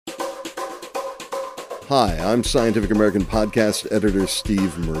Hi, I'm Scientific American podcast editor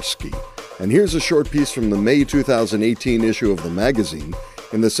Steve Mirsky, and here's a short piece from the May 2018 issue of the magazine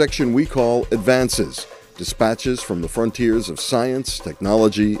in the section we call Advances, Dispatches from the Frontiers of Science,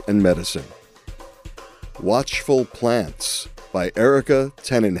 Technology, and Medicine. Watchful Plants by Erica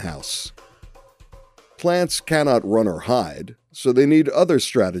Tenenhouse. Plants cannot run or hide, so they need other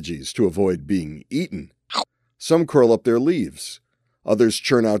strategies to avoid being eaten. Some curl up their leaves. Others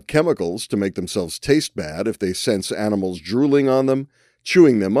churn out chemicals to make themselves taste bad if they sense animals drooling on them,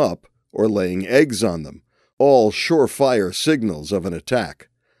 chewing them up, or laying eggs on them, all surefire signals of an attack.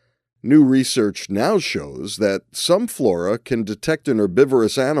 New research now shows that some flora can detect an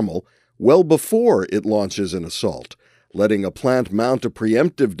herbivorous animal well before it launches an assault, letting a plant mount a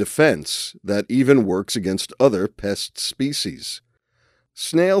preemptive defense that even works against other pest species.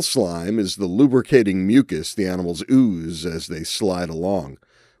 Snail slime is the lubricating mucus the animals ooze as they slide along.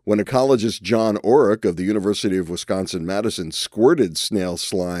 When ecologist John Orrick of the University of Wisconsin-Madison squirted snail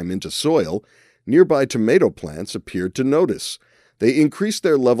slime into soil, nearby tomato plants appeared to notice. They increased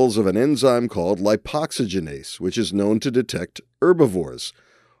their levels of an enzyme called lipoxygenase, which is known to detect herbivores.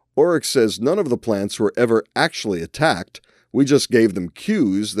 Orrick says none of the plants were ever actually attacked. We just gave them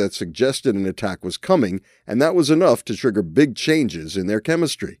cues that suggested an attack was coming, and that was enough to trigger big changes in their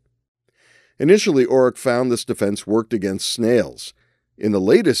chemistry. Initially, Orrick found this defense worked against snails. In the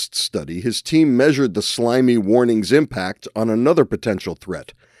latest study, his team measured the slimy warning's impact on another potential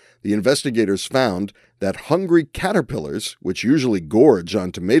threat. The investigators found that hungry caterpillars, which usually gorge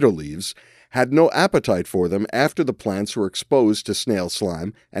on tomato leaves, had no appetite for them after the plants were exposed to snail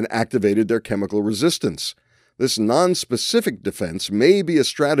slime and activated their chemical resistance. This non-specific defense may be a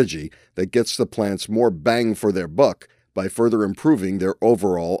strategy that gets the plants more bang for their buck by further improving their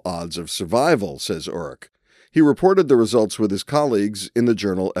overall odds of survival, says Orrick. He reported the results with his colleagues in the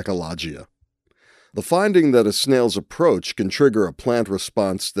journal Ecologia. The finding that a snail's approach can trigger a plant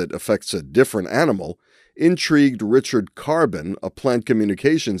response that affects a different animal intrigued Richard Carbon, a plant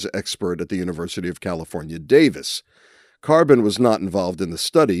communications expert at the University of California, Davis. Carbon was not involved in the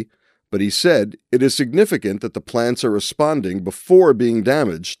study, but he said it is significant that the plants are responding before being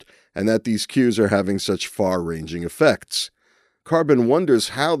damaged and that these cues are having such far-ranging effects. Carbon wonders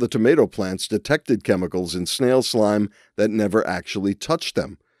how the tomato plants detected chemicals in snail slime that never actually touched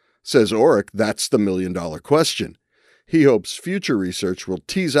them. Says Orrick, that's the million-dollar question. He hopes future research will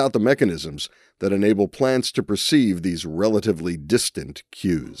tease out the mechanisms that enable plants to perceive these relatively distant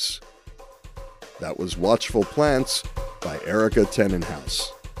cues. That was Watchful Plants by Erica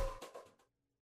Tenenhouse.